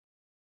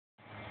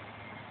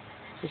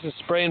This is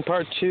spraying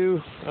part 2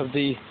 of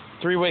the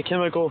 3-way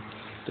chemical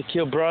to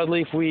kill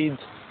broadleaf weeds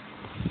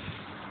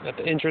at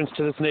the entrance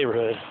to this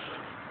neighborhood.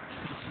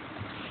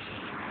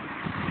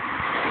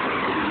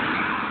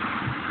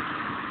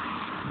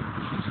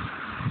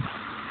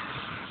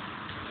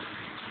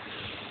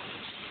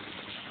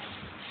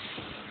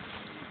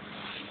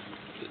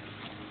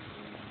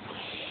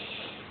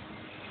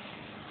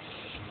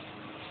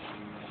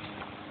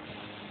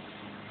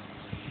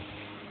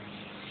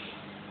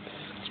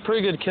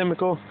 Pretty good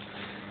chemical.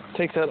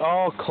 Takes out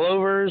all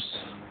clovers,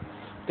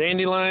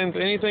 dandelions,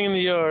 anything in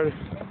the yard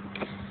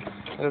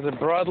that is a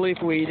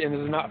broadleaf weed and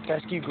is not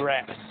fescue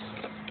grass.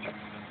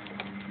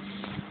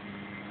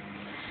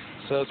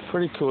 So it's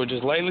pretty cool.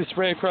 Just lightly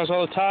spray across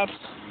all the tops,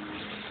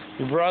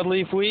 your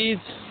broadleaf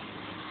weeds.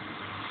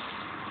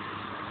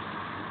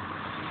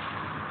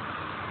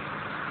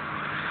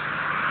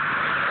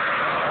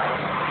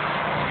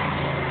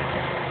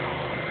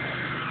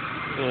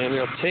 And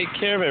it'll take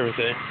care of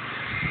everything.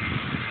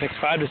 Next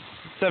 5 to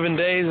 7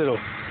 days, it'll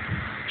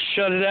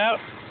shut it out,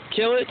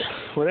 kill it,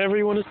 whatever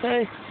you want to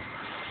say.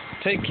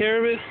 Take care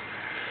of it.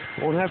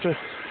 Won't have to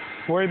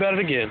worry about it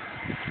again.